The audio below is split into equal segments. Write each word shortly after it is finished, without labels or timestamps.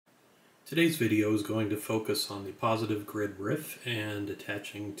Today's video is going to focus on the Positive Grid Riff and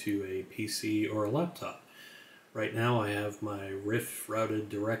attaching to a PC or a laptop. Right now I have my Riff routed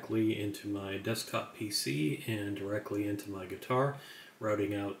directly into my desktop PC and directly into my guitar,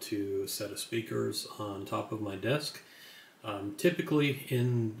 routing out to a set of speakers on top of my desk.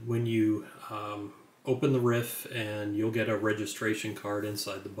 Typically when you open the Riff, and you'll get a registration card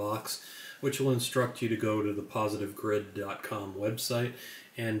inside the box which will instruct you to go to the positivegrid.com website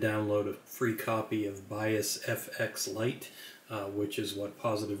and download a free copy of BiasFX Lite, which is what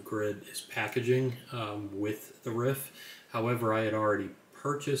Positive Grid is packaging with the Riff. However, I had already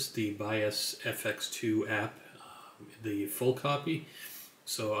purchased the BiasFX2 app, the full copy,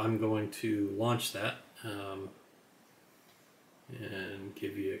 so I'm going to launch that and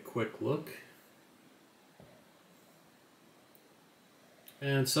give you a quick look.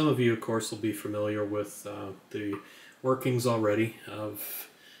 And some of you, of course, will be familiar with the workings already of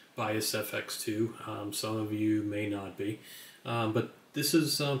BiasFX2. Some of you may not be. But this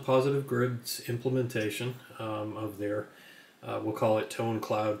is Positive Grid's implementation of their, we'll call it tone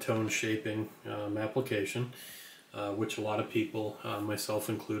cloud, tone shaping application, which a lot of people, myself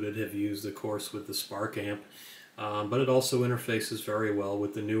included, have used, of course, with the Spark amp. But it also interfaces very well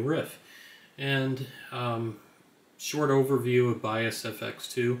with the new Riff. And short overview of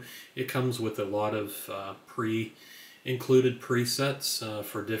BiasFX2. It comes with a lot of included presets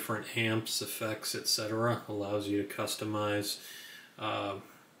for different amps, effects, etc. Allows you to customize.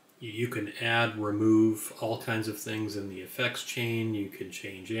 You can add, remove all kinds of things in the effects chain. You can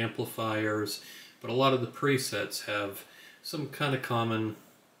change amplifiers, but a lot of the presets have some kind of common,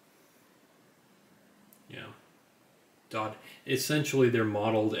 essentially they're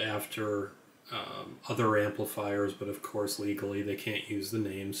modeled after other amplifiers, but of course legally they can't use the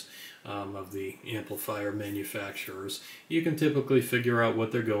names of the amplifier manufacturers. You can typically figure out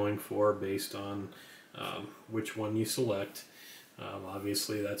what they're going for based on which one you select.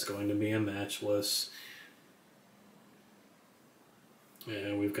 Obviously that's going to be a matchless.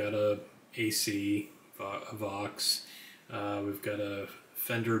 And we've got a AC, a Vox, we've got a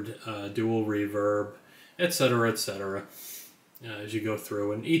Fender dual reverb, etc., etc. As you go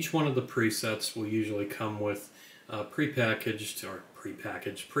through, and each one of the presets will usually come with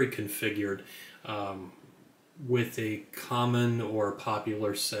pre-configured with a common or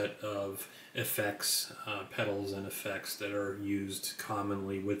popular set of effects, pedals and effects that are used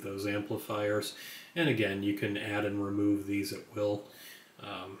commonly with those amplifiers. And again, you can add and remove these at will.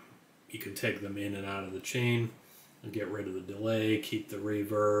 You can take them in and out of the chain and get rid of the delay, keep the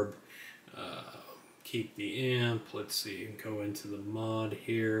reverb, keep the amp. Let's see, go into the mod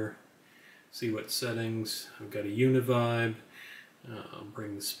here, see what settings. I've got a univibe. I'll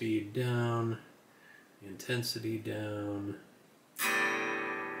bring the speed down, the intensity down,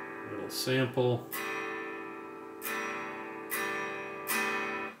 little sample.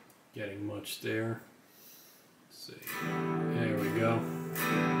 Getting much there. Let's see, there we go.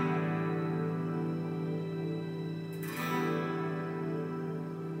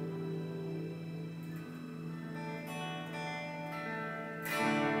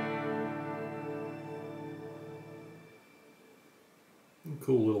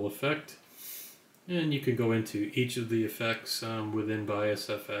 Cool little effect. And you can go into each of the effects within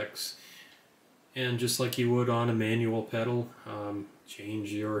BiasFX, and just like you would on a manual pedal,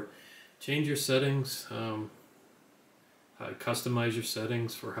 change your settings, customize your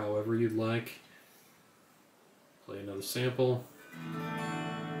settings for however you'd like. Play another sample.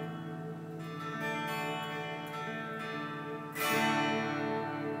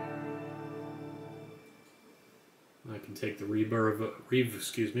 I can take the reverb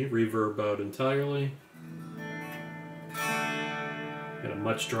out entirely. Get a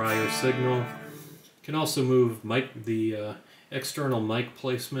much drier signal. Can also move the external mic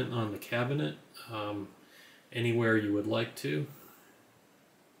placement on the cabinet anywhere you would like to.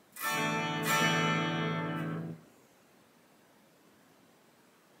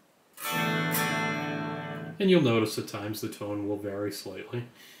 And you'll notice at times the tone will vary slightly.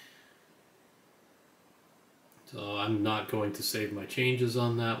 So I'm not going to save my changes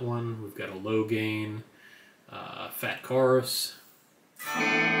on that one. We've got a low gain, fat chorus.